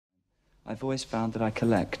I've always found that I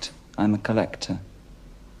collect. I'm a collector.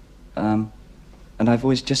 And I've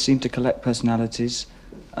always just seemed to collect personalities,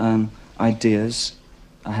 ideas.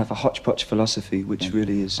 I have a hodgepodge philosophy, which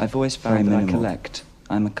really is... I've always found that I collect.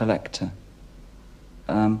 I'm a collector.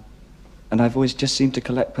 And I've always just seemed to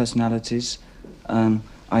collect personalities,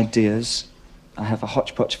 ideas. I have a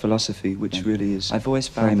hodgepodge philosophy, which really is... I've always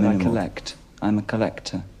found that I collect. I'm a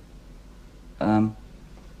collector. And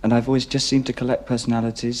I've always just seemed to collect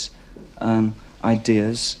personalities,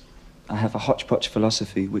 ideas. I have a hodgepodge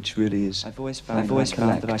philosophy, which really is... I've always found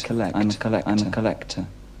that I collect. I'm a collector.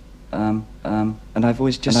 And I've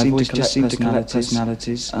always just seemed to collect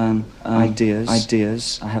personalities,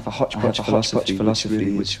 ideas. I have a hodgepodge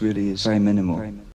philosophy, which really is very minimal.